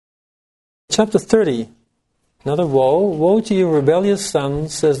Chapter 30. Another woe. Woe to you, rebellious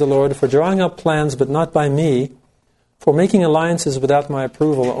sons, says the Lord, for drawing up plans, but not by me, for making alliances without my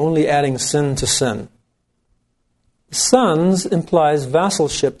approval, only adding sin to sin. Sons implies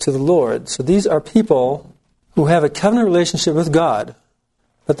vassalship to the Lord. So these are people who have a covenant relationship with God,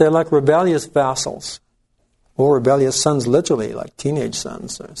 but they're like rebellious vassals, or rebellious sons literally, like teenage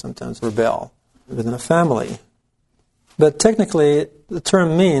sons, or sometimes rebel within a family. But technically, the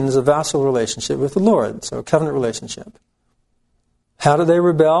term means a vassal relationship with the Lord, so a covenant relationship. How do they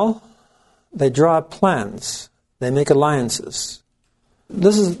rebel? They draw up plans. They make alliances.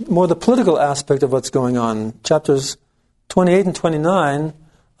 This is more the political aspect of what's going on. Chapters 28 and 29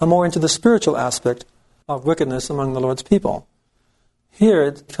 are more into the spiritual aspect of wickedness among the Lord's people. Here,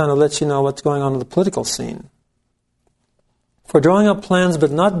 it kind of lets you know what's going on in the political scene. For drawing up plans,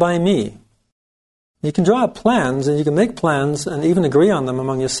 but not by me. You can draw up plans, and you can make plans, and even agree on them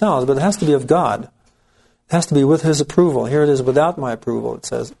among yourselves, but it has to be of God. It has to be with His approval. Here it is, without my approval, it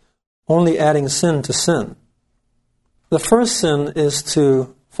says, only adding sin to sin. The first sin is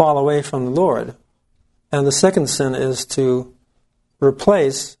to fall away from the Lord, and the second sin is to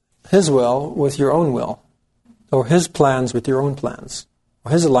replace His will with your own will, or His plans with your own plans,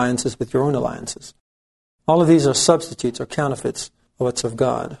 or His alliances with your own alliances. All of these are substitutes or counterfeits of what's of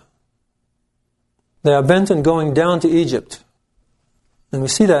God. They are bent on going down to Egypt. And we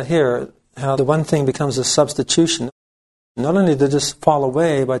see that here, how the one thing becomes a substitution. Not only do they just fall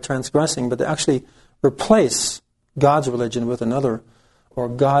away by transgressing, but they actually replace God's religion with another, or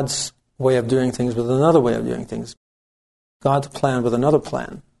God's way of doing things with another way of doing things. God's plan with another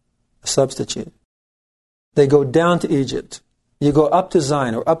plan, a substitute. They go down to Egypt. You go up to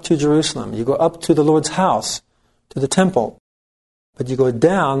Zion, or up to Jerusalem. You go up to the Lord's house, to the temple. But you go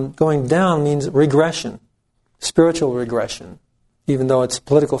down. Going down means regression, spiritual regression. Even though it's a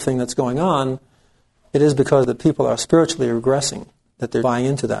political thing that's going on, it is because the people are spiritually regressing that they're buying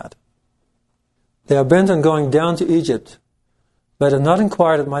into that. They are bent on going down to Egypt, but have not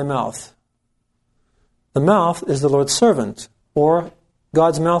inquired at my mouth. The mouth is the Lord's servant, or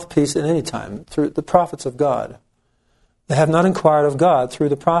God's mouthpiece at any time, through the prophets of God. They have not inquired of God through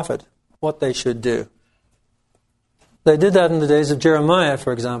the prophet what they should do. They did that in the days of Jeremiah,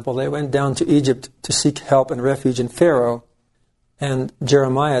 for example. They went down to Egypt to seek help and refuge in Pharaoh, and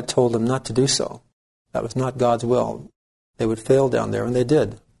Jeremiah told them not to do so. That was not God's will. They would fail down there, and they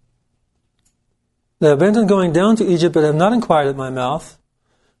did. They are bent on going down to Egypt, but have not inquired at my mouth,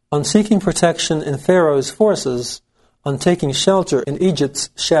 on seeking protection in Pharaoh's forces, on taking shelter in Egypt's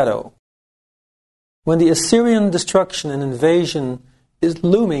shadow. When the Assyrian destruction and invasion is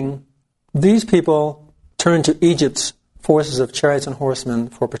looming, these people turn to Egypt's forces of chariots and horsemen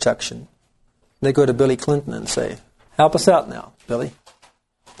for protection. They go to Billy Clinton and say, help us out now, Billy.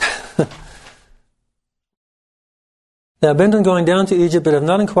 They are bent on going down to Egypt, but have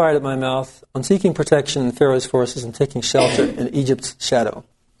not inquired at my mouth, on seeking protection in Pharaoh's forces and taking shelter in Egypt's shadow.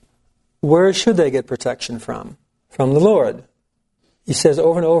 Where should they get protection from? From the Lord. He says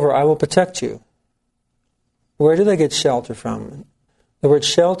over and over, I will protect you. Where do they get shelter from? The word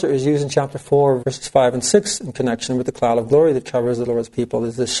shelter is used in chapter 4, verses 5 and 6 in connection with the cloud of glory that covers the Lord's people.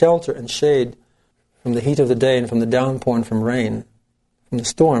 There's this shelter and shade from the heat of the day and from the downpour and from rain, from the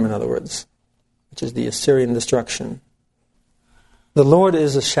storm, in other words, which is the Assyrian destruction. The Lord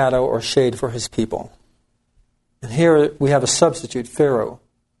is a shadow or shade for His people. And here we have a substitute, Pharaoh.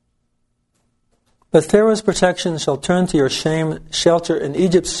 But Pharaoh's protection shall turn to your shame, shelter in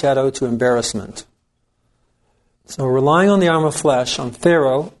Egypt's shadow to embarrassment. So relying on the arm of flesh, on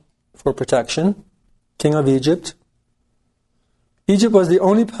Pharaoh for protection, king of Egypt. Egypt was the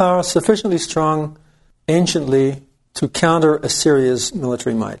only power sufficiently strong anciently to counter Assyria's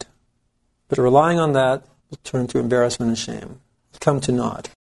military might. But relying on that will turn to embarrassment and shame. Come to naught.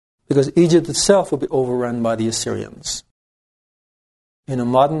 Because Egypt itself will be overrun by the Assyrians. In a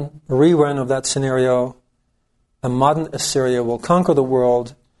modern rerun of that scenario, a modern Assyria will conquer the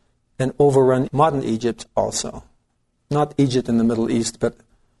world and overrun modern Egypt also. Not Egypt in the Middle East, but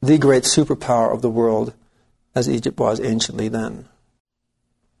the great superpower of the world as Egypt was anciently then.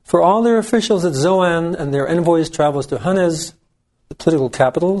 For all their officials at Zoan and their envoys travels to Hanes, the political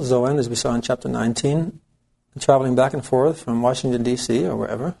capital, Zoan, as we saw in chapter 19, and traveling back and forth from Washington, D.C. or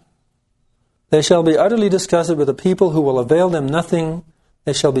wherever. They shall be utterly disgusted with a people who will avail them nothing.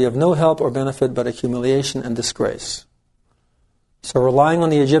 They shall be of no help or benefit but a humiliation and disgrace. So relying on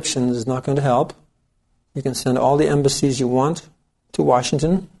the Egyptians is not going to help. You can send all the embassies you want to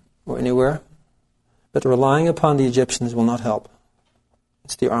Washington or anywhere, but relying upon the Egyptians will not help.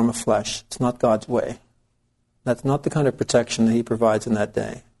 It's the arm of flesh. It's not God's way. That's not the kind of protection that He provides in that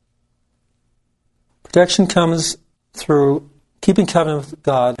day. Protection comes through keeping covenant with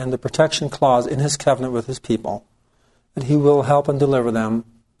God and the protection clause in His covenant with His people, that He will help and deliver them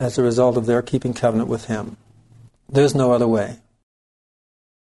as a result of their keeping covenant with Him. There's no other way.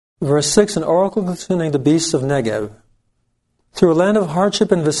 Verse 6, an oracle concerning the beasts of Negev. Through a land of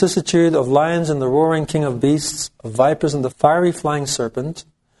hardship and vicissitude, of lions and the roaring king of beasts, of vipers and the fiery flying serpent,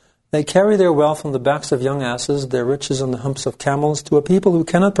 they carry their wealth on the backs of young asses, their riches on the humps of camels, to a people who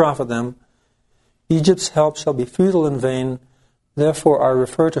cannot profit them. Egypt's help shall be futile and vain, therefore I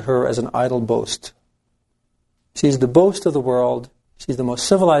refer to her as an idle boast. She's the boast of the world. She's the most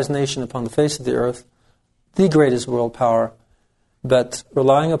civilized nation upon the face of the earth, the greatest world power, but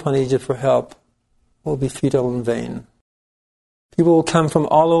relying upon Egypt for help will be futile and vain. People will come from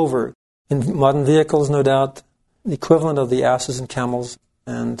all over, in modern vehicles, no doubt, the equivalent of the asses and camels,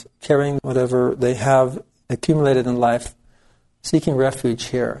 and carrying whatever they have accumulated in life, seeking refuge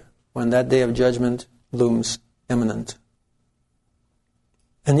here, when that day of judgment looms imminent.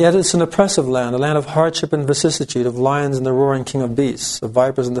 And yet it's an oppressive land, a land of hardship and vicissitude, of lions and the roaring king of beasts, of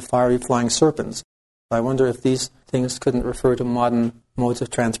vipers and the fiery flying serpents. I wonder if these things couldn't refer to modern modes of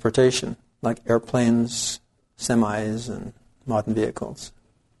transportation, like airplanes, semis, and modern vehicles.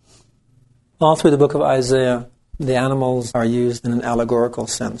 All through the book of Isaiah, the animals are used in an allegorical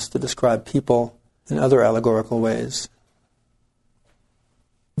sense to describe people in other allegorical ways.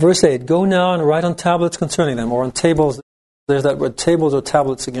 Verse 8, go now and write on tablets concerning them, or on tables. There's that word tables or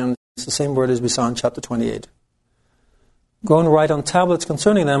tablets again. It's the same word as we saw in chapter 28. Go and write on tablets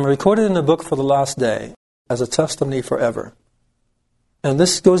concerning them, recorded in a book for the last day, as a testimony forever. And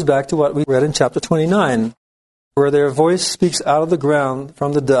this goes back to what we read in chapter 29, where their voice speaks out of the ground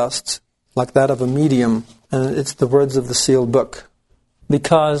from the dust, like that of a medium, and it's the words of the sealed book.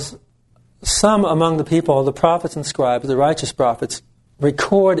 Because some among the people, the prophets and scribes, the righteous prophets,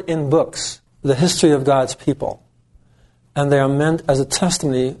 record in books the history of God's people. And they are meant as a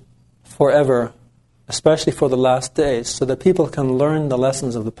testimony forever, especially for the last days, so that people can learn the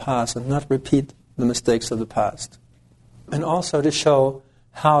lessons of the past and not repeat the mistakes of the past. And also to show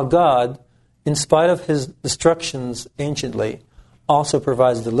how God, in spite of His destructions anciently, also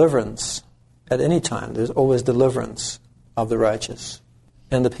provides deliverance at any time. There's always deliverance of the righteous.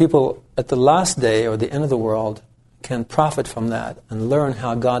 And the people at the last day, or the end of the world, can profit from that and learn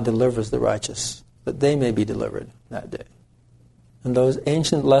how God delivers the righteous, that they may be delivered that day. And those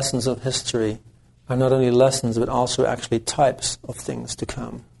ancient lessons of history are not only lessons, but also actually types of things to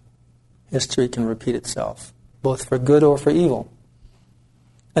come. History can repeat itself, both for good or for evil.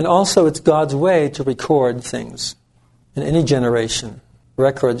 And also it's God's way to record things. In any generation,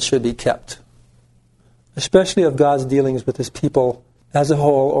 records should be kept, especially of God's dealings with His people as a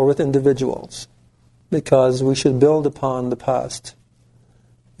whole or with individuals, because we should build upon the past.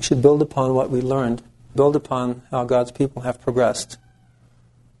 We should build upon what we learned, build upon how God's people have progressed.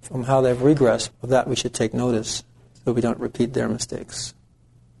 From how they've regressed, of that we should take notice, so we don't repeat their mistakes.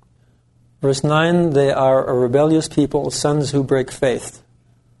 Verse 9, they are a rebellious people, sons who break faith,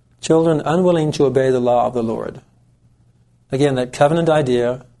 children unwilling to obey the law of the Lord. Again, that covenant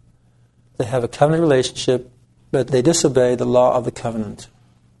idea, they have a covenant relationship, but they disobey the law of the covenant.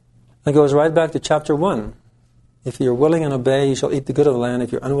 It goes right back to chapter 1. If you're willing and obey, you shall eat the good of the land.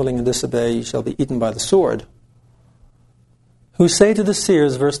 If you're unwilling and disobey, you shall be eaten by the sword. Who say to the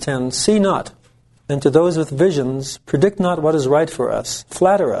seers, verse 10, see not, and to those with visions, predict not what is right for us,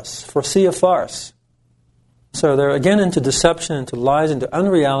 flatter us, foresee a farce. So they're again into deception, into lies, into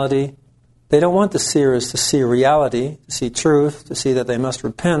unreality. They don't want the seers to see reality, to see truth, to see that they must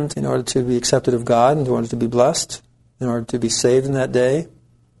repent in order to be accepted of God, in order to be blessed, in order to be saved in that day.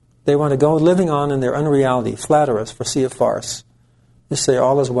 They want to go living on in their unreality, flatter us, foresee a farce. Just say,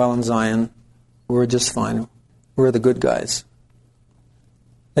 all is well in Zion, we're just fine, we're the good guys.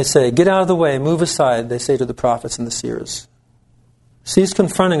 They say, get out of the way, move aside, they say to the prophets and the seers. Cease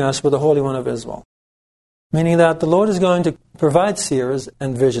confronting us with the Holy One of Israel. Meaning that the Lord is going to provide seers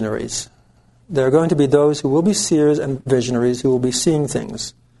and visionaries. There are going to be those who will be seers and visionaries who will be seeing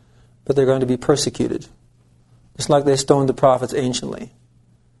things, but they're going to be persecuted. Just like they stoned the prophets anciently.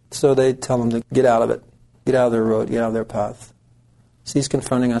 So they tell them to get out of it, get out of their road, get out of their path. Cease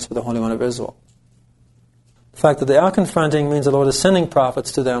confronting us with the Holy One of Israel. The fact that they are confronting means the Lord is sending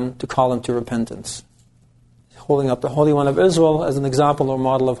prophets to them to call them to repentance. Holding up the Holy One of Israel as an example or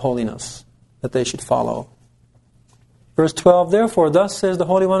model of holiness that they should follow. Verse 12, therefore, thus says the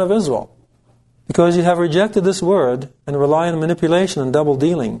Holy One of Israel, because you have rejected this word and rely on manipulation and double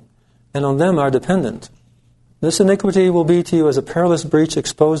dealing, and on them are dependent. This iniquity will be to you as a perilous breach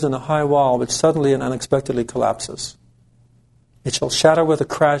exposed in a high wall which suddenly and unexpectedly collapses. It shall shatter with a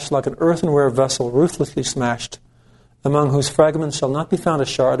crash like an earthenware vessel ruthlessly smashed, among whose fragments shall not be found a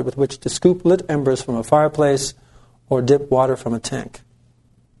shard with which to scoop lit embers from a fireplace or dip water from a tank.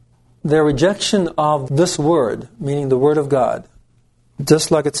 Their rejection of this word, meaning the word of God,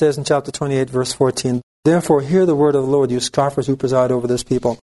 just like it says in chapter 28, verse 14, therefore hear the word of the Lord, you scoffers who preside over this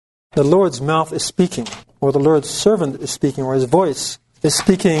people. The Lord's mouth is speaking, or the Lord's servant is speaking, or his voice is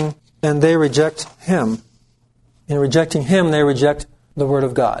speaking, and they reject him. In rejecting him, they reject the word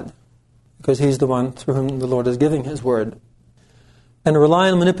of God, because he's the one through whom the Lord is giving his word. And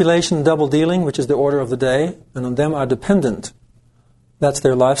rely on manipulation and double dealing, which is the order of the day, and on them are dependent. That's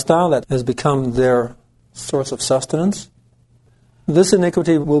their lifestyle, that has become their source of sustenance. This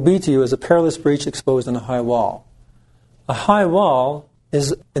iniquity will be to you as a perilous breach exposed in a high wall. A high wall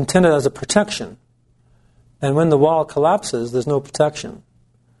is intended as a protection. And when the wall collapses, there's no protection.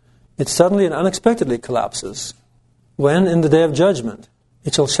 It suddenly and unexpectedly collapses. When, in the day of judgment,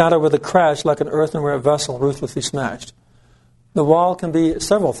 it shall shatter with a crash like an earthenware vessel ruthlessly smashed. The wall can be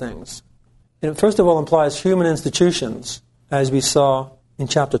several things. It first of all implies human institutions, as we saw in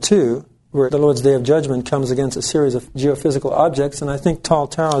chapter 2, where the Lord's day of judgment comes against a series of geophysical objects, and I think tall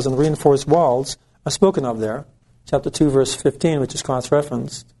towers and reinforced walls are spoken of there. Chapter 2, verse 15, which is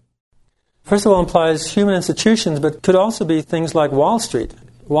cross-referenced. First of all, implies human institutions, but could also be things like Wall Street.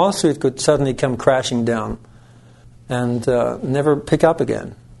 Wall Street could suddenly come crashing down and never pick up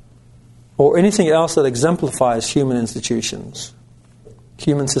again. Or anything else that exemplifies human institutions,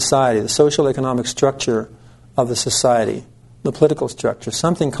 human society, the social economic structure of the society, the political structure.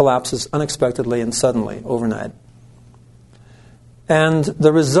 Something collapses unexpectedly and suddenly, overnight. And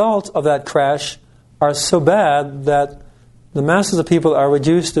the results of that crash are so bad that the masses of people are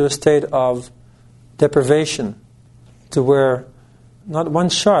reduced to a state of deprivation, to where not one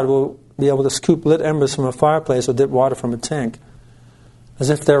shard will be able to scoop lit embers from a fireplace or dip water from a tank, as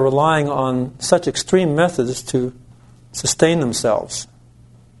if they're relying on such extreme methods to sustain themselves.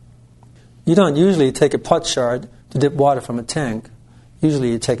 You don't usually take a pot shard to dip water from a tank.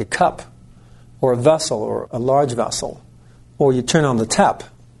 Usually you take a cup or a vessel or a large vessel, or you turn on the tap.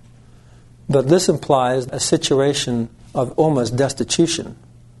 But this implies a situation of almost destitution.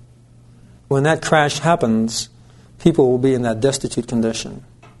 When that crash happens, people will be in that destitute condition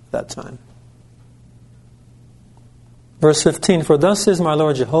at that time. Verse 15, for thus says my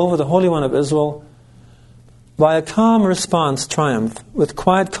Lord Jehovah, the Holy One of Israel, by a calm response triumph, with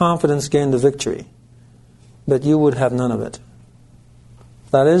quiet confidence gain the victory, but you would have none of it.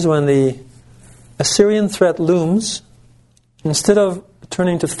 That is, when the Assyrian threat looms, instead of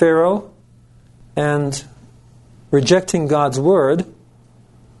turning to Pharaoh and rejecting God's word,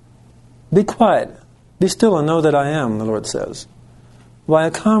 be quiet, be still and know that I am, the Lord says. By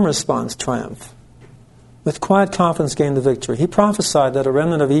a calm response triumph, with quiet confidence gain the victory. He prophesied that a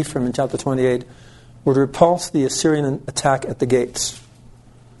remnant of Ephraim in chapter 28 would repulse the Assyrian attack at the gates.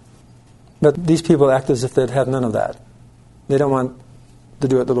 But these people act as if they'd have none of that. They don't want to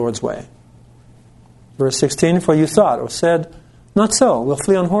do it the Lord's way. Verse 16, for you thought or said, not so, we'll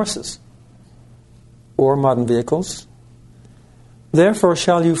flee on horses or modern vehicles. Therefore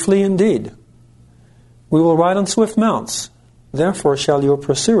shall you flee indeed. We will ride on swift mounts. Therefore shall your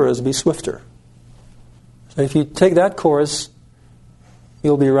pursuers be swifter. So if you take that course,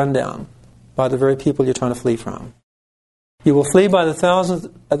 you'll be run down by the very people you're trying to flee from. You will flee by the thousands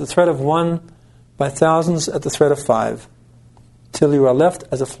at the threat of one, by thousands at the threat of five, till you are left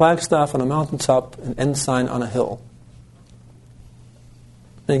as a flagstaff on a mountaintop, an ensign on a hill.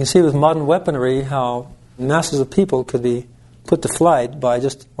 And you can see with modern weaponry how masses of people could be put to flight by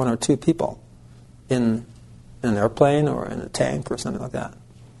just one or two people in an airplane or in a tank or something like that.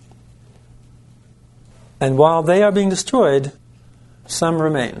 And while they are being destroyed, some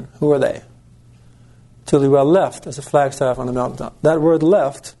remain. Who are they? Till you are left as a flagstaff on the mountaintop. That word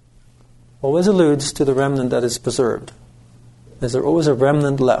left always alludes to the remnant that is preserved. There's always a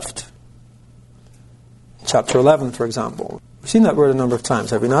remnant left. Chapter 11, for example. We've seen that word a number of times,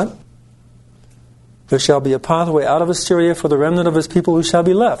 have we not? There shall be a pathway out of Assyria for the remnant of his people who shall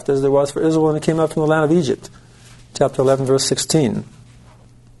be left, as there was for Israel when it came up from the land of Egypt. Chapter 11, verse 16.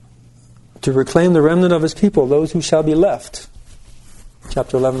 To reclaim the remnant of his people, those who shall be left.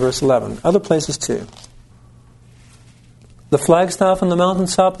 Chapter 11, verse 11. Other places too. The flagstaff on the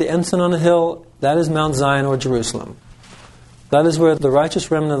mountaintop, the ensign on the hill, that is Mount Zion or Jerusalem. That is where the righteous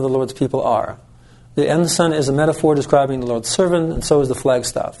remnant of the Lord's people are. The ensign is a metaphor describing the Lord's servant, and so is the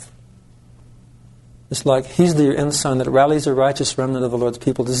flagstaff. It's like he's the ensign that rallies the righteous remnant of the Lord's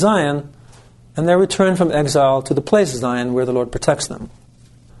people to Zion, and they return from exile to the place of Zion where the Lord protects them.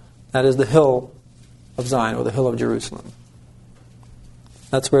 That is the hill of Zion, or the hill of Jerusalem.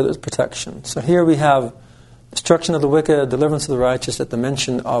 That's where there's protection. So here we have destruction of the wicked, deliverance of the righteous at the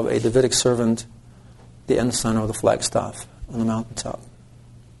mention of a Davidic servant, the ensign or the flagstaff on the mountaintop.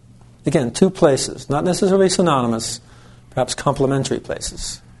 Again, two places, not necessarily synonymous, perhaps complementary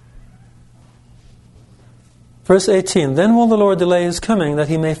places. Verse 18, then will the Lord delay his coming, that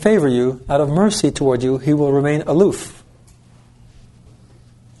he may favor you. Out of mercy toward you, he will remain aloof.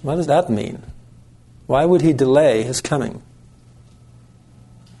 What does that mean? Why would he delay his coming?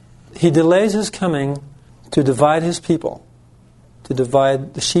 He delays his coming to divide his people, to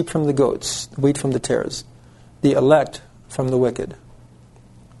divide the sheep from the goats, the wheat from the tares, the elect from the wicked.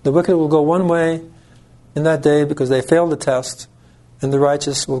 The wicked will go one way in that day because they failed the test, and the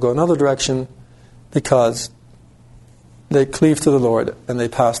righteous will go another direction because they cleave to the Lord and they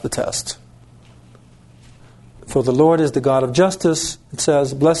pass the test. For the Lord is the God of justice. It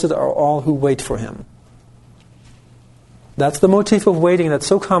says, blessed are all who wait for him. That's the motif of waiting that's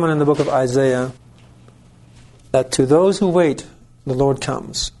so common in the book of Isaiah, that to those who wait, the Lord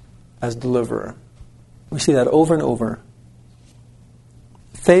comes as deliverer. We see that over and over.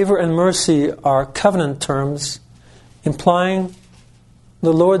 Favor and mercy are covenant terms implying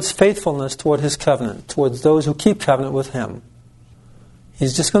the Lord's faithfulness toward his covenant, towards those who keep covenant with him.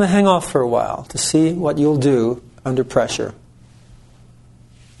 He's just going to hang off for a while to see what you'll do under pressure.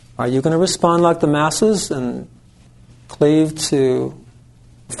 Are you going to respond like the masses and cleave to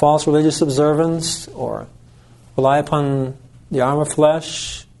false religious observance, or rely upon the arm of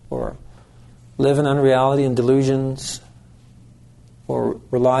flesh, or live in unreality and delusions, or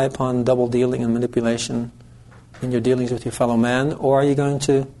rely upon double dealing and manipulation in your dealings with your fellow man? Or are you going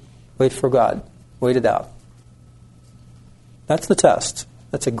to wait for God? Wait it out. That's the test.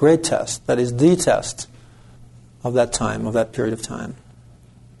 That's a great test. That is the test of that time, of that period of time.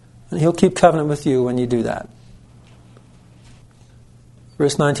 And he'll keep covenant with you when you do that.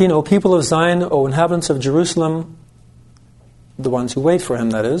 Verse 19, O people of Zion, O inhabitants of Jerusalem, the ones who wait for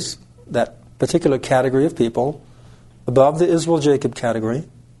him, that is, that particular category of people, above the Israel-Jacob category,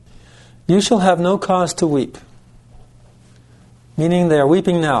 you shall have no cause to weep. Meaning they are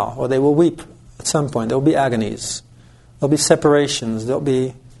weeping now, or they will weep at some point. There will be agonies. There will be separations. There will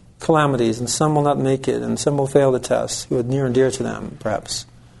be calamities, and some will not make it, and some will fail the test, who are near and dear to them, perhaps.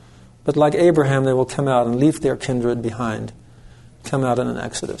 But like Abraham, they will come out and leave their kindred behind, come out in an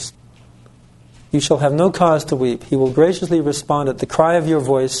exodus. You shall have no cause to weep. He will graciously respond at the cry of your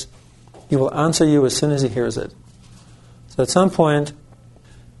voice. He will answer you as soon as he hears it. So at some point,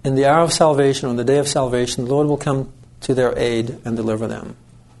 in the hour of salvation, on the day of salvation, the Lord will come to their aid and deliver them.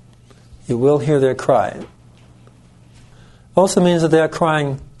 He will hear their cry. Also means that they are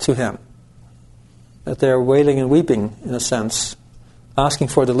crying to him, that they are wailing and weeping, in a sense, asking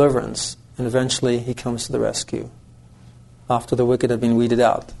for deliverance, and eventually he comes to the rescue after the wicked have been weeded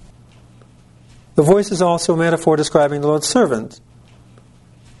out. The voice is also a metaphor describing the Lord's servant,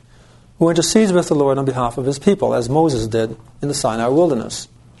 who intercedes with the Lord on behalf of his people, as Moses did in the Sinai wilderness,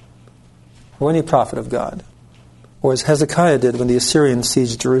 or any prophet of God, or as Hezekiah did when the Assyrians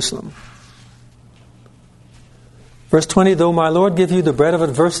sieged Jerusalem. Verse 20, though my Lord give you the bread of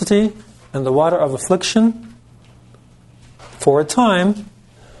adversity and the water of affliction, for a time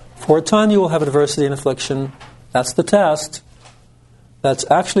you will have adversity and affliction. That's the test. That's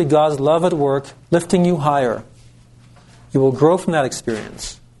actually God's love at work, lifting you higher. You will grow from that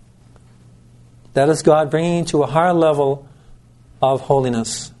experience. That is God bringing you to a higher level of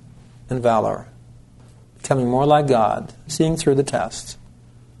holiness and valor, becoming more like God, seeing through the test.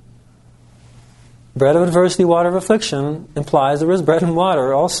 Bread of adversity, water of affliction implies there is bread and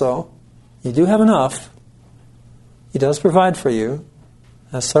water also. You do have enough. He does provide for you.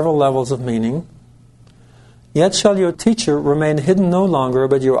 Has several levels of meaning. Yet shall your teacher remain hidden no longer,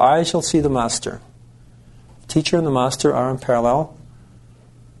 but your eyes shall see the master. The teacher and the master are in parallel.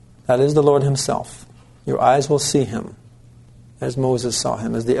 That is the Lord himself. Your eyes will see him, as Moses saw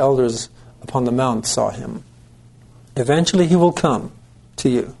him, as the elders upon the mount saw him. Eventually he will come to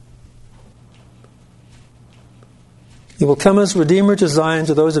you. He will come as Redeemer to Zion,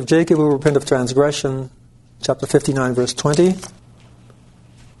 to those of Jacob who repent of transgression. Chapter 59, verse 20.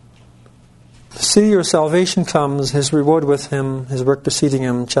 See, your salvation comes, his reward with him, his work preceding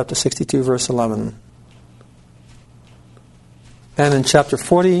him. Chapter 62, verse 11. And in chapter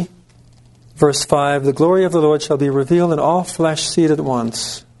 40, verse 5, the glory of the Lord shall be revealed, and all flesh see it at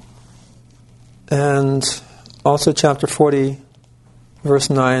once. And also chapter 40, verse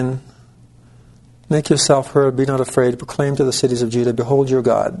 9, make yourself heard, be not afraid, proclaim to the cities of Judah, behold your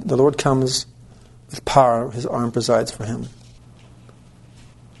God. The Lord comes with power, his arm presides for him.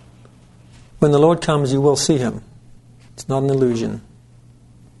 When the Lord comes, you will see him. It's not an illusion.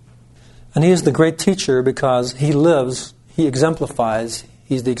 And he is the great teacher because he lives, he exemplifies,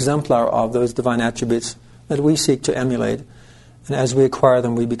 he's the exemplar of those divine attributes that we seek to emulate. And as we acquire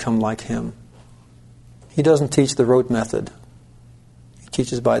them, we become like him. He doesn't teach the rote method. He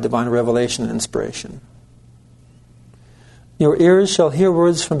teaches by divine revelation and inspiration. Your ears shall hear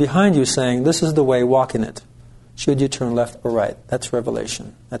words from behind you saying, this is the way, walk in it. Should you turn left or right? That's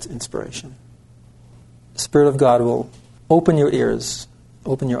revelation. That's inspiration. The Spirit of God will open your ears,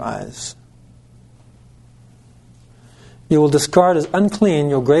 open your eyes. You will discard as unclean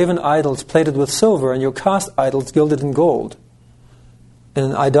your graven idols plated with silver and your cast idols gilded in gold.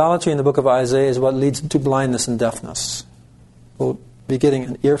 And idolatry in the book of Isaiah is what leads to blindness and deafness. We'll be getting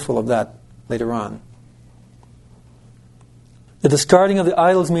an earful of that later on. The discarding of the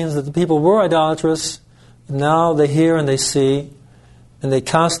idols means that the people were idolatrous. Now they hear and they see, and they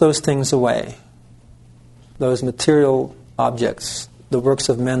cast those things away. Those material objects, the works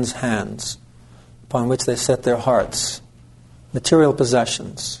of men's hands, upon which they set their hearts. Material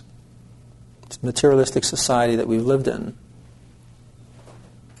possessions. It's a materialistic society that we've lived in.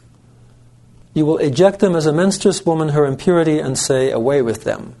 You will eject them as a menstruous woman her impurity and say, away with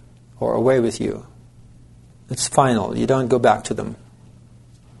them, or away with you. It's final. You don't go back to them.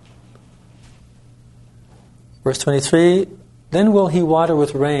 Verse 23, then will he water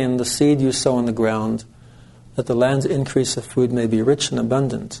with rain the seed you sow in the ground, that the land's increase of food may be rich and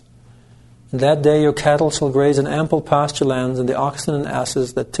abundant. In that day your cattle shall graze in ample pasture lands, and the oxen and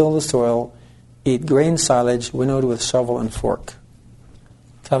asses that till the soil eat grain silage winnowed with shovel and fork.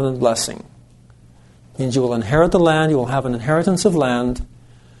 Covenant blessing. Means you will inherit the land, you will have an inheritance of land.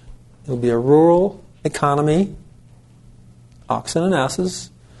 It will be a rural economy, oxen and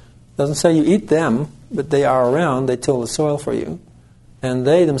asses. It doesn't say you eat them, but they are around, they till the soil for you. And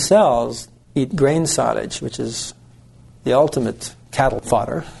they themselves eat grain silage, which is the ultimate cattle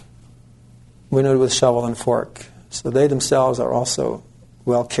fodder, winnowed with shovel and fork. So they themselves are also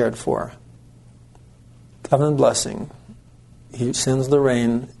well cared for. Covenant blessing. He sends the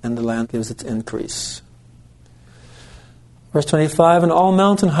rain, and the land gives its increase. Verse 25, and all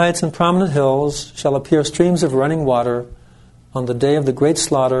mountain heights and prominent hills shall appear streams of running water on the day of the great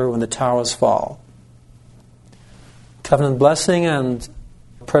slaughter when the towers fall. Covenant blessing and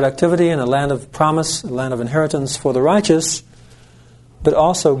productivity in a land of promise, a land of inheritance for the righteous, but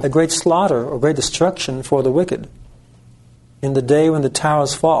also a great slaughter or great destruction for the wicked in the day when the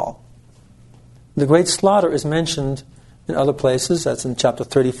towers fall. The great slaughter is mentioned in other places. That's in chapter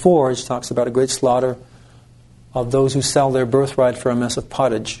 34, which talks about a great slaughter of those who sell their birthright for a mess of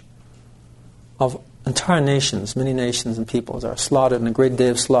pottage. Of entire nations, many nations and peoples are slaughtered in a great day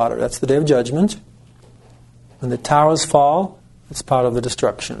of slaughter. That's the day of judgment. When the towers fall, it's part of the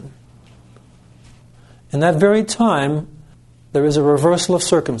destruction. In that very time, there is a reversal of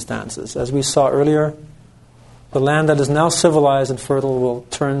circumstances. As we saw earlier, the land that is now civilized and fertile will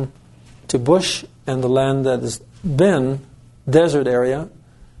turn to bush, and the land that has been desert area,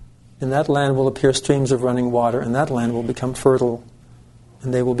 in that land will appear streams of running water, and that land will become fertile,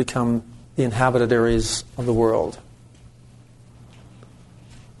 and they will become the inhabited areas of the world.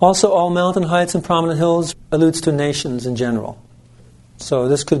 Also, all mountain heights and prominent hills alludes to nations in general. So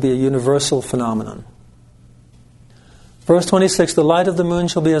this could be a universal phenomenon. Verse 26, the light of the moon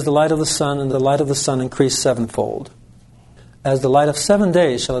shall be as the light of the sun, and the light of the sun increase sevenfold. As the light of 7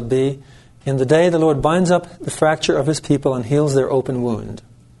 days shall it be, in the day the Lord binds up the fracture of his people and heals their open wound.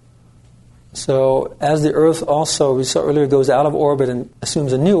 So as the earth also, we saw earlier, goes out of orbit and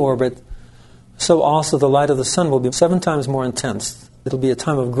assumes a new orbit, so also the light of the sun will be 7 times more intense. It'll be a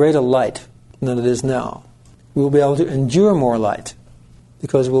time of greater light than it is now. We will be able to endure more light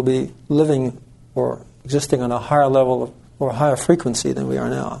because we'll be living or existing on a higher level or a higher frequency than we are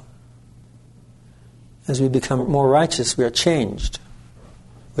now. As we become more righteous, we are changed.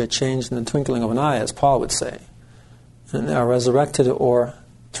 We are changed in the twinkling of an eye, as Paul would say. In our resurrected or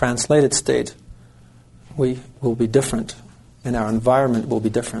translated state, we will be different, and our environment will be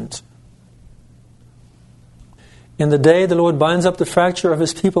different. In the day the Lord binds up the fracture of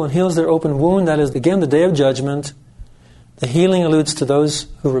his people and heals their open wound, that is, again, the day of judgment. The healing alludes to those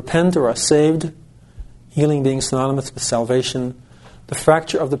who repent or are saved, healing being synonymous with salvation. The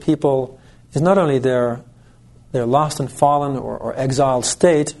fracture of the people is not only their lost and fallen or exiled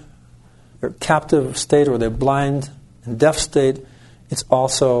state, their captive state or their blind and deaf state, it's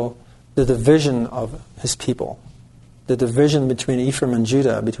also the division of his people, the division between Ephraim and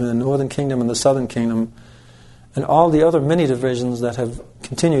Judah, between the northern kingdom and the southern kingdom, and all the other many divisions that have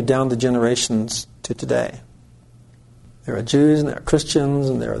continued down the generations to today. There are Jews, and there are Christians,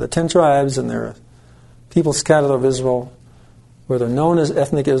 and there are the 10 tribes, and there are people scattered of Israel. whether known as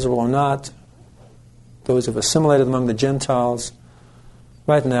ethnic Israel or not, those who have assimilated among the Gentiles,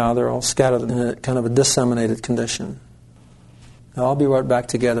 right now they're all scattered in a kind of a disseminated condition. They'll all be brought back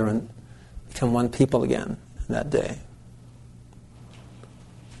together and become one people again in that day.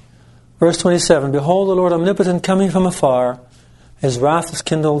 Verse 27, Behold the Lord omnipotent coming from afar. His wrath is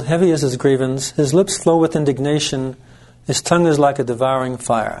kindled, heavy is his grievance. His lips flow with indignation. His tongue is like a devouring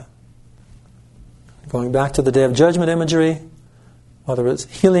fire. Going back to the day of judgment imagery, whether it's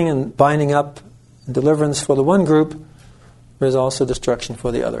healing and binding up and deliverance for the one group, there is also destruction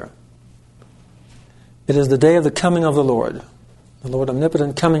for the other. It is the day of the coming of the Lord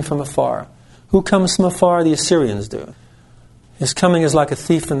omnipotent coming from afar. Who comes from afar? The Assyrians do. His coming is like a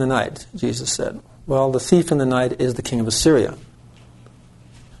thief in the night, Jesus said. Well, the thief in the night is the king of Assyria.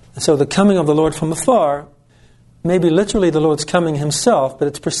 And so the coming of the Lord from afar may be literally the Lord's coming himself, but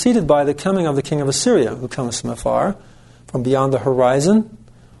it's preceded by the coming of the king of Assyria, who comes from afar, from beyond the horizon.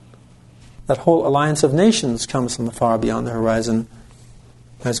 That whole alliance of nations comes from afar beyond the horizon,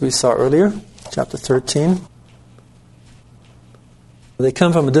 as we saw earlier, chapter 13. They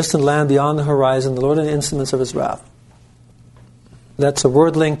come from a distant land beyond the horizon, the Lord and the instruments of his wrath. That's a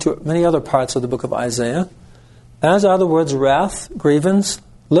word linked to many other parts of the book of Isaiah, as are the words wrath, grievance,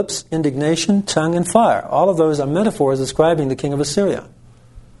 lips, indignation, tongue, and fire. All of those are metaphors describing the king of Assyria.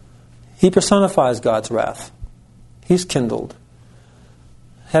 He personifies God's wrath. He's kindled.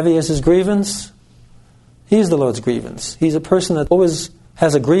 Heavy is his grievance. He's the Lord's grievance. He's a person that always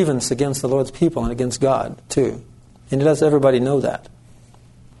has a grievance against the Lord's people and against God, too. And he lets everybody know that.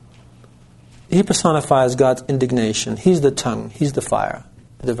 He personifies God's indignation. He's the tongue. He's the fire,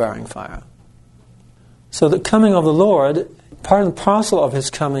 the devouring fire. So the coming of the Lord, part and parcel of his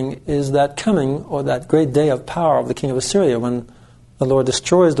coming is that coming, or that great day of power of the king of Assyria, when the Lord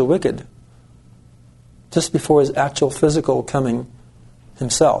destroys the wicked, just before his actual physical coming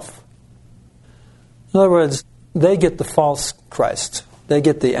himself. In other words, they get the false Christ. They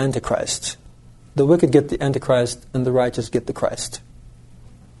get the Antichrist. The wicked get the Antichrist, and the righteous get the Christ.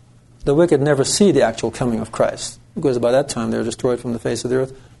 The wicked never see the actual coming of Christ, because by that time they're destroyed from the face of the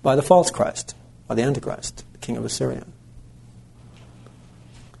earth by the false Christ, by the Antichrist, the king of Assyria.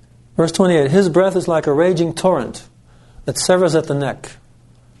 Verse 28, His breath is like a raging torrent that severs at the neck.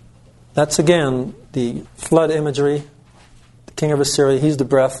 That's again the flood imagery. The king of Assyria, he's the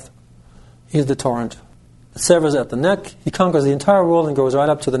breath, he's the torrent. It severs at the neck. He conquers the entire world and goes right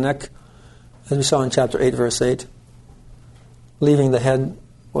up to the neck, as we saw in chapter 8, verse 8, leaving the head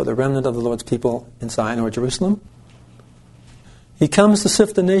or the remnant of the Lord's people in Zion or Jerusalem. He comes to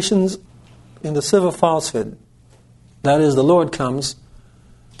sift the nations in the sieve of falsehood. That is, the Lord comes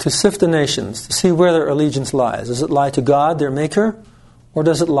to sift the nations, to see where their allegiance lies. Does it lie to God, their maker, or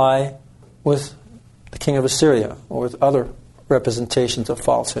does it lie with the king of Assyria, or with other representations of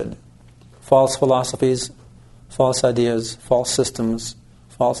falsehood? False philosophies, false ideas, false systems,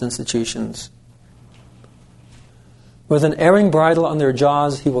 false institutions. With an erring bridle on their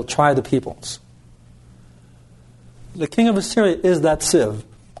jaws, he will try the peoples. The king of Assyria is that sieve,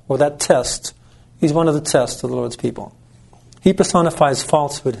 or that test. He's one of the tests of the Lord's people. He personifies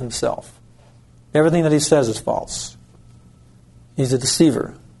falsehood himself. Everything that he says is false. He's a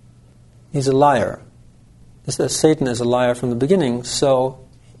deceiver. He's a liar. Just as Satan is a liar from the beginning, so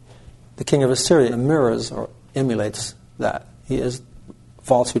the king of Assyria mirrors or emulates that. He is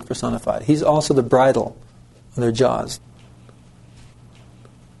falsehood personified. He's also the bridle on their jaws.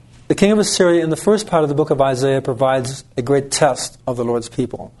 The king of Assyria, in the first part of the book of Isaiah, provides a great test of the Lord's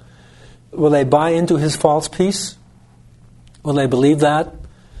people. Will they buy into his false peace? Will they believe that?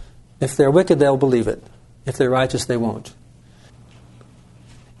 If they're wicked, they'll believe it. If they're righteous, they won't.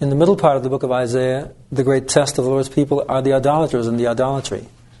 In the middle part of the book of Isaiah, the great test of the Lord's people are the idolaters and the idolatry,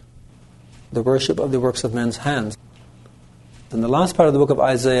 the worship of the works of men's hands. In the last part of the book of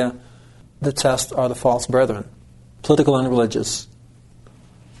Isaiah, the test are the false brethren, political and religious.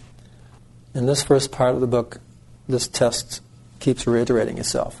 In this first part of the book, this test keeps reiterating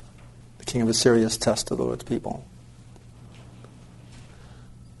itself. The king of Assyria's test of the Lord's people.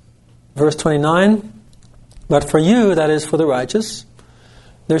 Verse 29, But for you, that is for the righteous,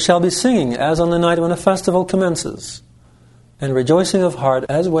 there shall be singing as on the night when a festival commences, and rejoicing of heart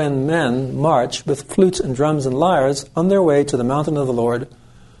as when men march with flutes and drums and lyres on their way to the mountain of the Lord,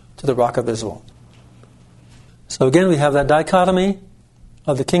 to the rock of Israel. So again we have that dichotomy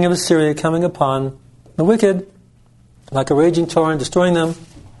of the king of Assyria coming upon the wicked like a raging torrent, destroying them.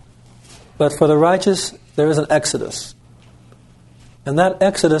 But for the righteous, there is an exodus. And that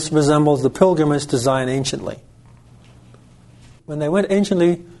exodus resembles the pilgrimage to Zion anciently. When they went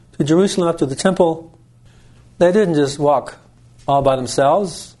anciently to Jerusalem up to the temple, they didn't just walk all by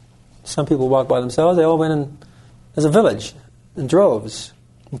themselves. Some people walked by themselves. They all went in as a village, in droves,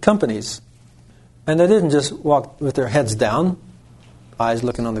 in companies. And they didn't just walk with their heads down, eyes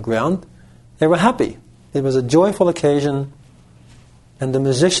looking on the ground. They were happy. It was a joyful occasion, and the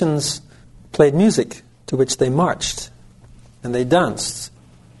musicians played music to which they marched, and they danced.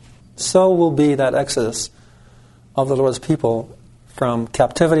 So will be that exodus of the Lord's people from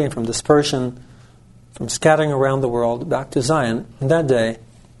captivity and from dispersion, from scattering around the world back to Zion in that day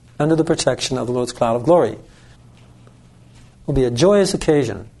under the protection of the Lord's cloud of glory. It will be a joyous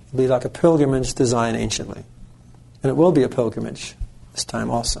occasion. It will be like a pilgrimage to Zion anciently. And it will be a pilgrimage this time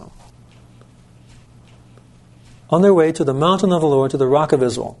also. On their way to the mountain of the Lord, to the rock of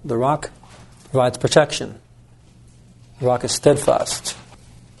Israel. The rock provides protection. The rock is steadfast.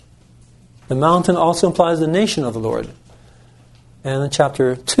 The mountain also implies the nation of the Lord. And in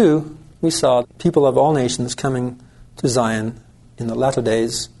chapter 2, we saw people of all nations coming to Zion in the latter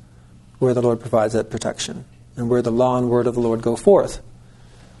days, where the Lord provides that protection and where the law and word of the Lord go forth.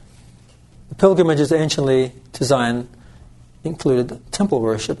 The pilgrimages anciently to Zion included temple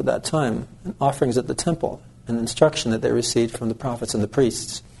worship at that time, and offerings at the temple, and instruction that they received from the prophets and the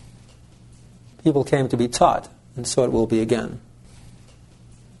priests. People came to be taught, and so it will be again.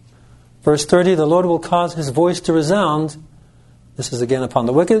 Verse 30, the Lord will cause his voice to resound. This is again upon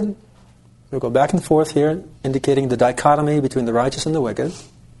the wicked. We'll go back and forth here, indicating the dichotomy between the righteous and the wicked.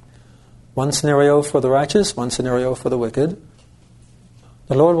 One scenario for the righteous, one scenario for the wicked.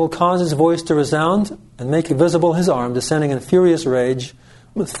 The Lord will cause his voice to resound and make visible his arm, descending in furious rage,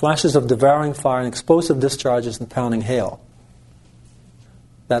 with flashes of devouring fire and explosive discharges and pounding hail.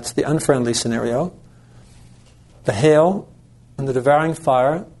 That's the unfriendly scenario. The hail and the devouring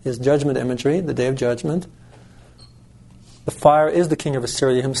fire is judgment imagery, the day of judgment. The fire is the king of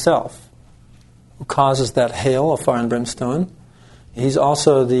Assyria himself, who causes that hail of fire and brimstone. He's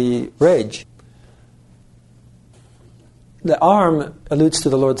also the rage. The arm alludes to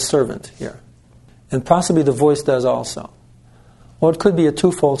the Lord's servant here, and possibly the voice does also. Or it could be a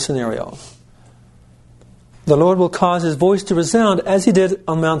twofold scenario. The Lord will cause his voice to resound as he did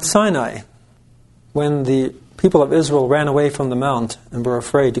on Mount Sinai, when the people of Israel ran away from the mount and were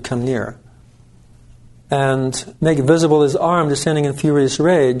afraid to come near. And make visible his arm descending in furious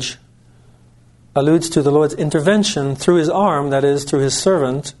rage alludes to the Lord's intervention through his arm, that is, through his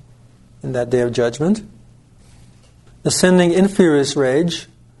servant, in that day of judgment. Descending in furious rage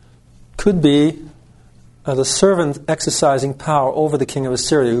could be the servant exercising power over the king of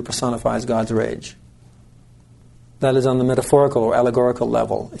Assyria, who personifies God's rage. That is on the metaphorical or allegorical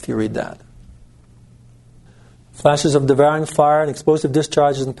level, if you read that. Flashes of devouring fire and explosive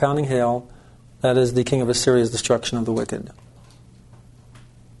discharges and pounding hail, that is the king of Assyria's destruction of the wicked.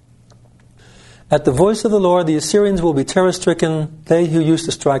 At the voice of the Lord, the Assyrians will be terror-stricken, they who used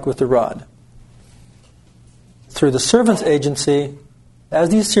to strike with the rod. Through the servant's agency, as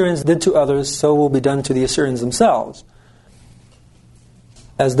the Assyrians did to others, so will be done to the Assyrians themselves.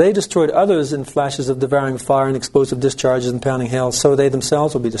 As they destroyed others in flashes of devouring fire and explosive discharges and pounding hail, so they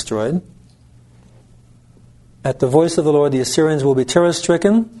themselves will be destroyed. At the voice of the Lord, the Assyrians will be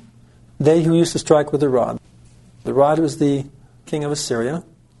terror-stricken, they who used to strike with the rod. The rod was the king of Assyria,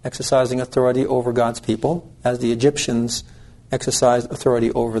 exercising authority over God's people, as the Egyptians exercised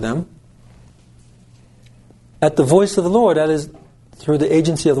authority over them. At the voice of the Lord, that is, through the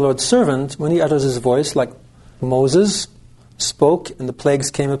agency of the Lord's servant, when he utters his voice, like Moses spoke and the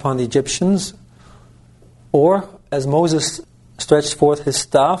plagues came upon the Egyptians, or as Moses stretched forth his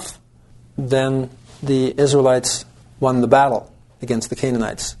staff, then the Israelites won the battle against the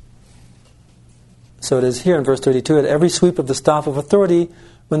Canaanites. So it is here in verse 32, at every sweep of the staff of authority,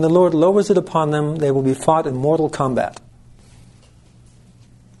 when the Lord lowers it upon them, they will be fought in mortal combat.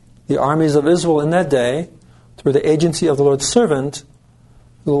 The armies of Israel in that day, through the agency of the Lord's servant,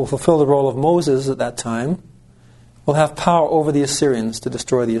 who will fulfill the role of Moses at that time, will have power over the Assyrians to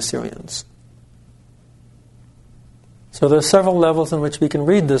destroy the Assyrians. So there are several levels in which we can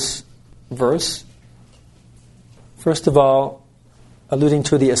read this verse. First of all, alluding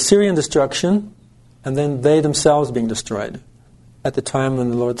to the Assyrian destruction, and then they themselves being destroyed at the time when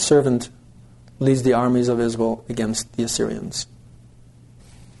the Lord's servant leads the armies of Israel against the Assyrians.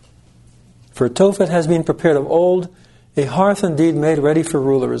 For Tophet has been prepared of old, a hearth indeed made ready for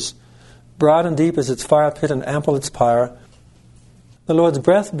rulers. Broad and deep is its fire pit and ample its pyre. The Lord's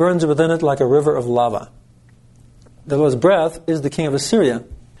breath burns within it like a river of lava. The Lord's breath is the king of Assyria,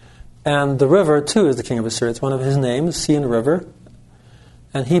 and the river too is the king of Assyria. It's one of his names, sea and river,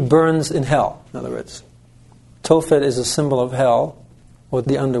 and he burns in hell, in other words. Tophet is a symbol of hell, or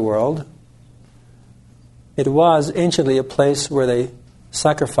the underworld. It was anciently a place where they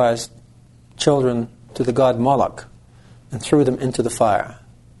sacrificed children to the god Moloch and threw them into the fire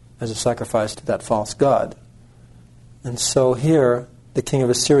as a sacrifice to that false god. And so here, the king of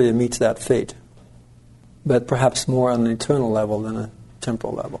Assyria meets that fate, but perhaps more on an eternal level than a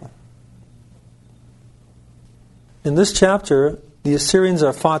temporal level. In this chapter, the Assyrians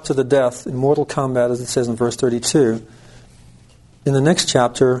are fought to the death in mortal combat, as it says in verse 32. In the next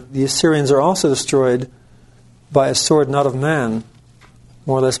chapter, the Assyrians are also destroyed by a sword not of man,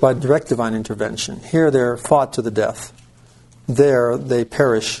 more or less by direct divine intervention. Here they're fought to the death. There they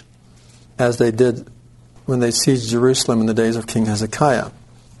perish, as they did when they sieged Jerusalem in the days of King Hezekiah.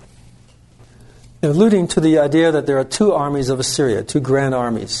 Alluding to the idea that there are two armies of Assyria, two grand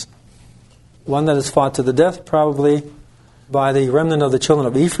armies. One that is fought to the death, probably by the remnant of the children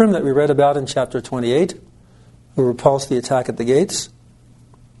of Ephraim that we read about in chapter 28, who repulsed the attack at the gates.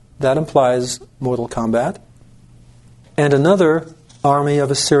 That implies mortal combat. And another army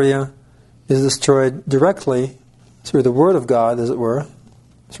of Assyria is destroyed directly through the word of God, as it were,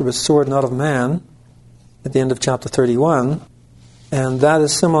 through a sword not of man, at the end of chapter 31. And that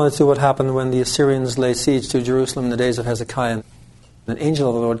is similar to what happened when the Assyrians laid siege to Jerusalem in the days of Hezekiah. An angel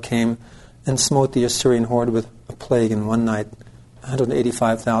of the Lord came and smote the Assyrian horde with a plague in one night.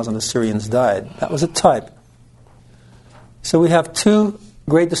 185,000 Assyrians died. That was a type. So we have two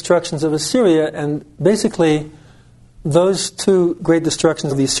great destructions of Assyria, and basically those two great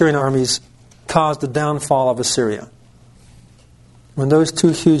destructions of the Assyrian armies caused the downfall of Assyria. When those two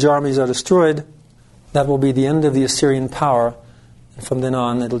huge armies are destroyed, that will be the end of the Assyrian power, and from then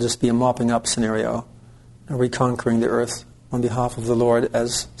on it'll just be a mopping up scenario, and reconquering the earth on behalf of the Lord,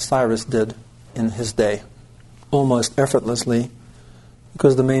 as Cyrus did in his day, almost effortlessly,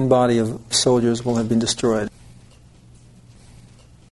 because the main body of soldiers will have been destroyed.